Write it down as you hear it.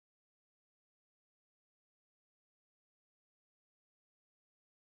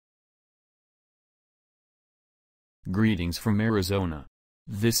Greetings from Arizona.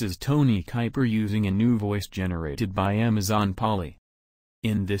 This is Tony Kuiper using a new voice generated by Amazon Polly.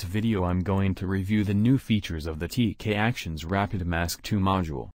 In this video I'm going to review the new features of the TKActions RapidMask2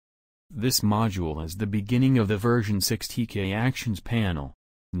 module. This module is the beginning of the version 6 TKActions panel.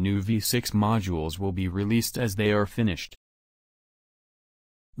 New V6 modules will be released as they are finished.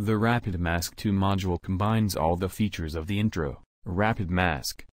 The RapidMask2 module combines all the features of the intro,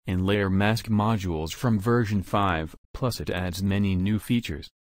 RapidMask, and layer mask modules from version 5, plus it adds many new features.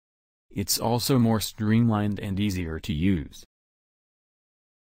 It's also more streamlined and easier to use.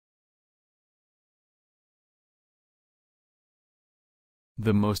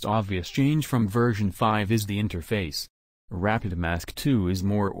 The most obvious change from version 5 is the interface. RapidMask2 is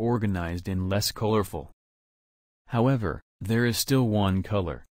more organized and less colorful. However, there is still one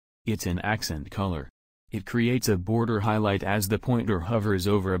color. It's an accent color. It creates a border highlight as the pointer hovers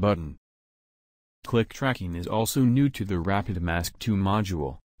over a button. Click tracking is also new to the RapidMask2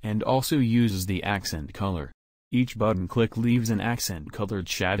 module, and also uses the accent color. Each button click leaves an accent-colored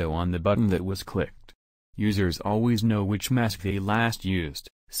shadow on the button that was clicked. Users always know which mask they last used,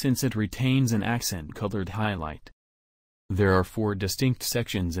 since it retains an accent-colored highlight. There are 4 distinct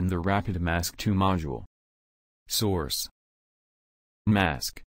sections in the RapidMask2 module: Source,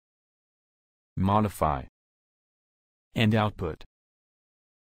 Mask, Modify, and Output.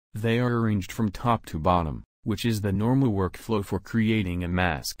 They are arranged from top to bottom, which is the normal workflow for creating a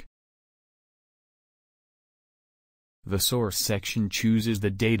mask. The Source section chooses the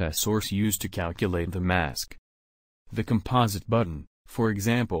data source used to calculate the mask. The Composite button, for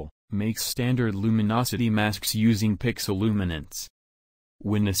example, makes standard luminosity masks using pixel luminance.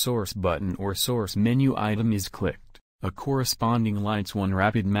 When a Source button or Source menu item is clicked, a corresponding Lights 1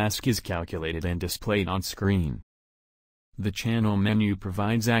 rapid mask is calculated and displayed on screen. The Channel menu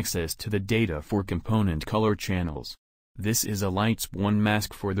provides access to the data for component color channels. This is a Lights 1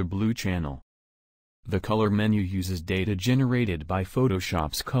 mask for the blue channel. The Color menu uses data generated by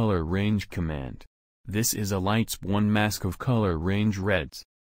Photoshop's Color Range command. This is a Lights 1 mask of color range reds.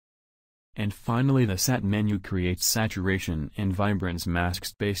 And finally, the Sat menu creates saturation and vibrance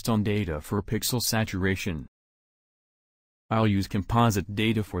masks based on data for pixel saturation. I'll use composite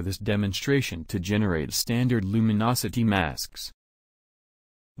data for this demonstration to generate standard luminosity masks.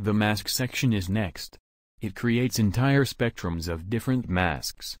 The Mask section is next. It creates entire spectrums of different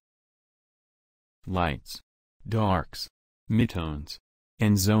masks. Lights, darks, midtones,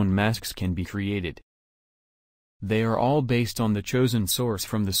 and zone masks can be created. They are all based on the chosen source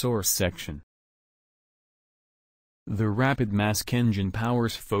from the Source section. The RapidMask engine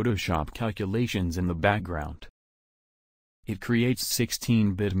powers Photoshop calculations in the background. It creates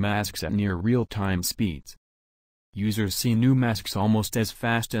 16-bit masks at near real-time speeds. Users see new masks almost as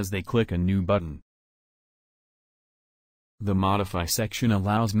fast as they click a new button. The Modify section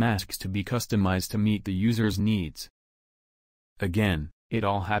allows masks to be customized to meet the user's needs. Again, it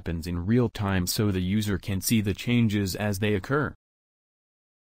all happens in real time so the user can see the changes as they occur.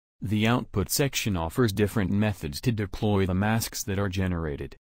 The Output section offers different methods to deploy the masks that are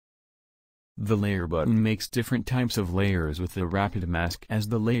generated. The Layer button makes different types of layers with the RapidMask as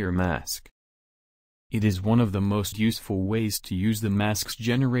the layer mask. It is one of the most useful ways to use the masks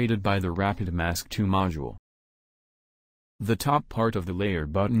generated by the RapidMask2 module. The top part of the Layer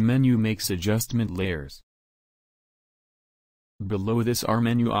button menu makes adjustment layers. Below this are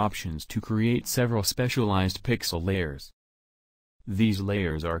menu options to create several specialized pixel layers. These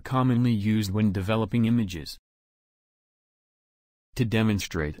layers are commonly used when developing images. To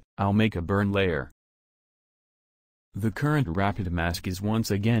demonstrate, I'll make a burn layer. The current RapidMask is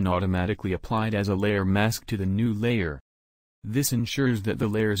once again automatically applied as a layer mask to the new layer. This ensures that the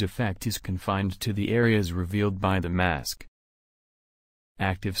layer's effect is confined to the areas revealed by the mask.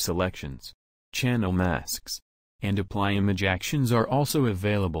 Active selections, channel masks, and apply image actions are also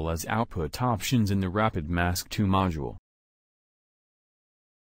available as output options in the RapidMask2 module.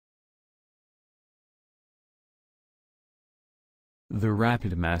 The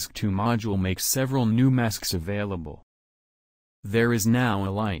RapidMask2 module makes several new masks available. There is now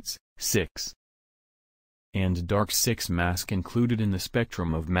a Lights 6 and Dark 6 mask included in the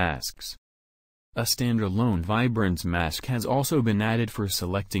spectrum of masks. A standalone Vibrance mask has also been added for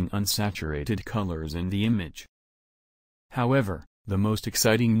selecting unsaturated colors in the image. However, the most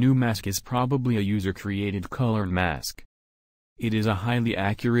exciting new mask is probably a user-created color mask. It is a highly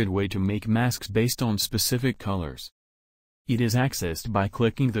accurate way to make masks based on specific colors. It is accessed by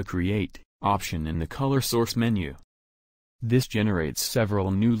clicking the Create option in the Color Source menu. This generates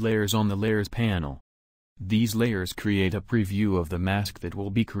several new layers on the Layers panel. These layers create a preview of the mask that will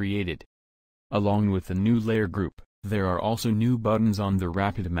be created. Along with the new layer group, There are also new buttons on the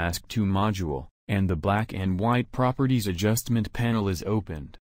RapidMask2 module, and the black and white properties adjustment panel is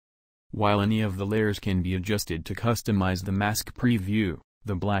opened. While any of the layers can be adjusted to customize the mask preview,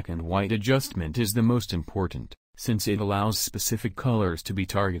 the black and white adjustment is the most important, since it allows specific colors to be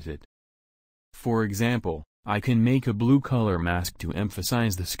targeted. For example, I can make a blue color mask to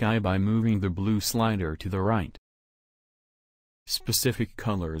emphasize the sky by moving the blue slider to the right. Specific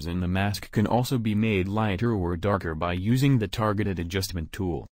colors in the mask can also be made lighter or darker by using the targeted adjustment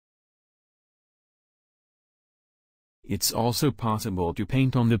tool. It's also possible to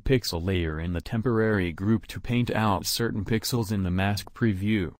paint on the pixel layer in the temporary group to paint out certain pixels in the mask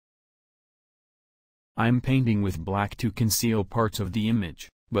preview. I'm painting with black to conceal parts of the image,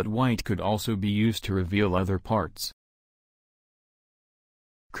 but white could also be used to reveal other parts.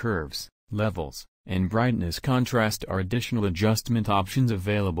 Curves, levels, and brightness contrast are additional adjustment options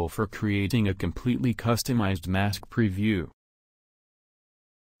available for creating a completely customized mask preview.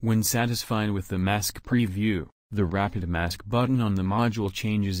 When satisfied with the mask preview, the Rapid Mask button on the module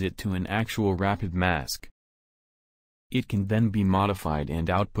changes it to an actual rapid mask. It can then be modified and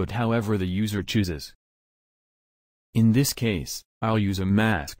output however the user chooses. In this case, I'll use a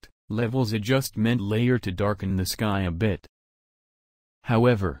masked levels adjustment layer to darken the sky a bit.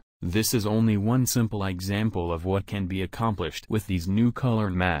 However, this is only one simple example of what can be accomplished with these new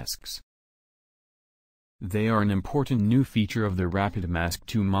colored masks. They are an important new feature of the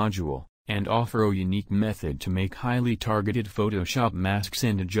RapidMask2 module, and offer a unique method to make highly targeted Photoshop masks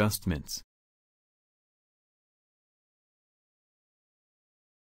and adjustments.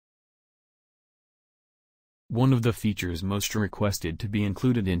 One of the features most requested to be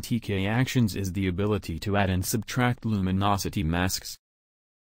included in TK Actions is the ability to add and subtract luminosity masks.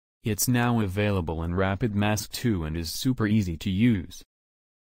 It's now available in RapidMask2 and is super easy to use.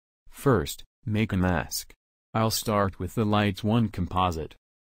 First, make a mask. I'll start with the Lights 1 composite.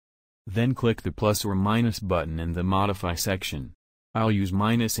 Then click the plus or minus button in the Modify section. I'll use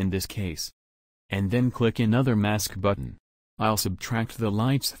minus in this case. And then click another mask button. I'll subtract the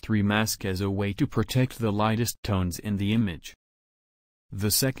Lights 3 mask as a way to protect the lightest tones in the image.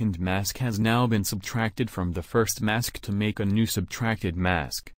 The second mask has now been subtracted from the first mask to make a new subtracted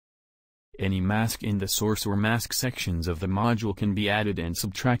mask. Any mask in the source or mask sections of the module can be added and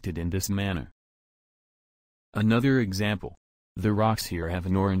subtracted in this manner. Another example. The rocks here have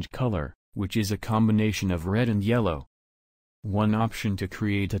an orange color, which is a combination of red and yellow. One option to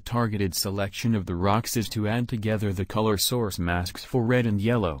create a targeted selection of the rocks is to add together the color source masks for red and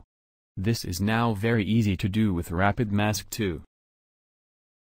yellow. This is now very easy to do with RapidMask2.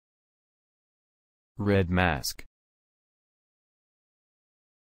 Red mask.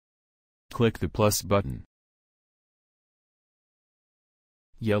 Click the plus button.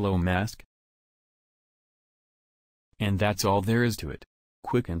 Yellow mask. And that's all there is to it.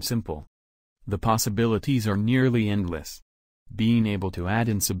 Quick and simple. The possibilities are nearly endless. Being able to add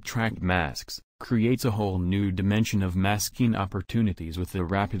and subtract masks creates a whole new dimension of masking opportunities with the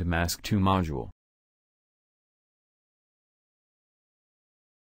RapidMask2 module.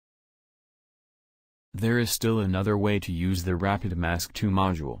 There is still another way to use the RapidMask2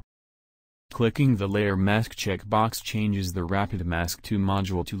 module. Clicking the Layer Mask checkbox changes the RapidMask2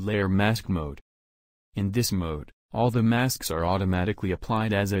 module to Layer Mask mode. In this mode, all the masks are automatically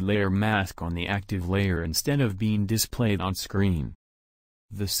applied as a layer mask on the active layer instead of being displayed on screen.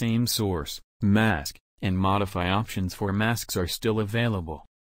 The same source, mask, and modify options for masks are still available.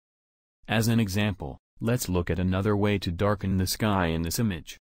 As an example, let's look at another way to darken the sky in this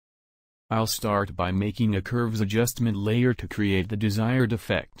image. I'll start by making a curves adjustment layer to create the desired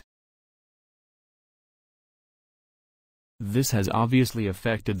effect. This has obviously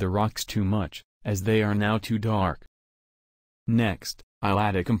affected the rocks too much, as they are now too dark. Next, I'll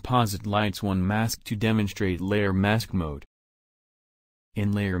add a composite Lights 1 mask to demonstrate layer mask mode.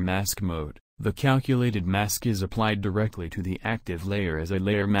 In layer mask mode, the calculated mask is applied directly to the active layer as a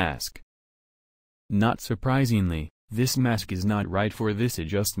layer mask. Not surprisingly, this mask is not right for this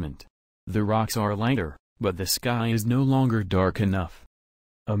adjustment. The rocks are lighter, but the sky is no longer dark enough.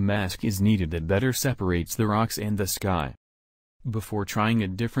 A mask is needed that better separates the rocks and the sky. Before trying a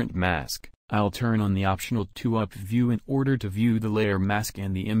different mask, I'll turn on the optional 2-up view in order to view the layer mask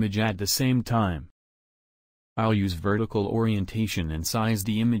and the image at the same time. I'll use vertical orientation and size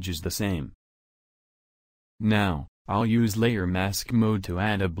the images the same. Now, I'll use layer mask mode to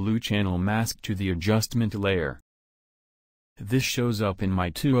add a blue channel mask to the adjustment layer. This shows up in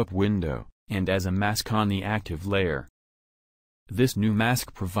my 2-up window, and as a mask on the active layer. This new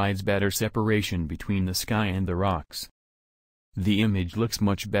mask provides better separation between the sky and the rocks. The image looks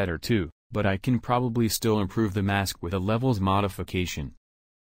much better too, but I can probably still improve the mask with a levels modification.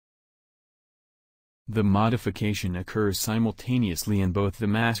 The modification occurs simultaneously in both the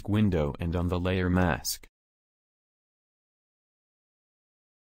mask window and on the layer mask.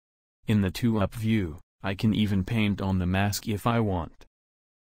 In the 2-up view, I can even paint on the mask if I want.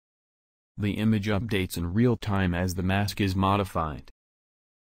 The image updates in real time as the mask is modified.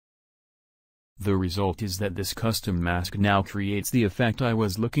 The result is that this custom mask now creates the effect I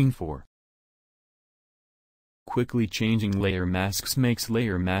was looking for. Quickly changing layer masks makes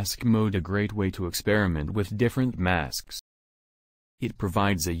layer mask mode a great way to experiment with different masks. It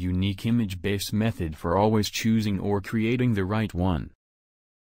provides a unique image-based method for always choosing or creating the right one.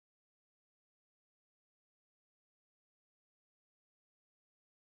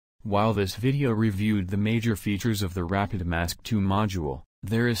 While this video reviewed the major features of the RapidMask2 module,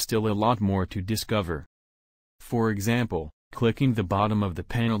 there is still a lot more to discover. For example, clicking the bottom of the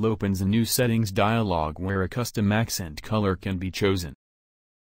panel opens a new settings dialog where a custom accent color can be chosen.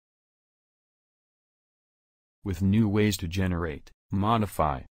 With new ways to generate,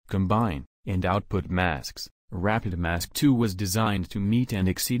 modify, combine, and output masks, RapidMask2 was designed to meet and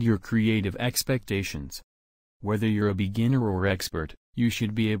exceed your creative expectations. Whether you're a beginner or expert, you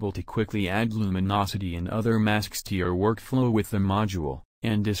should be able to quickly add luminosity and other masks to your workflow with the module,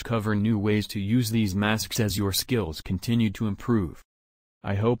 and discover new ways to use these masks as your skills continue to improve.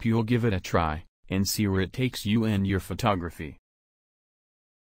 I hope you'll give it a try, and see where it takes you and your photography.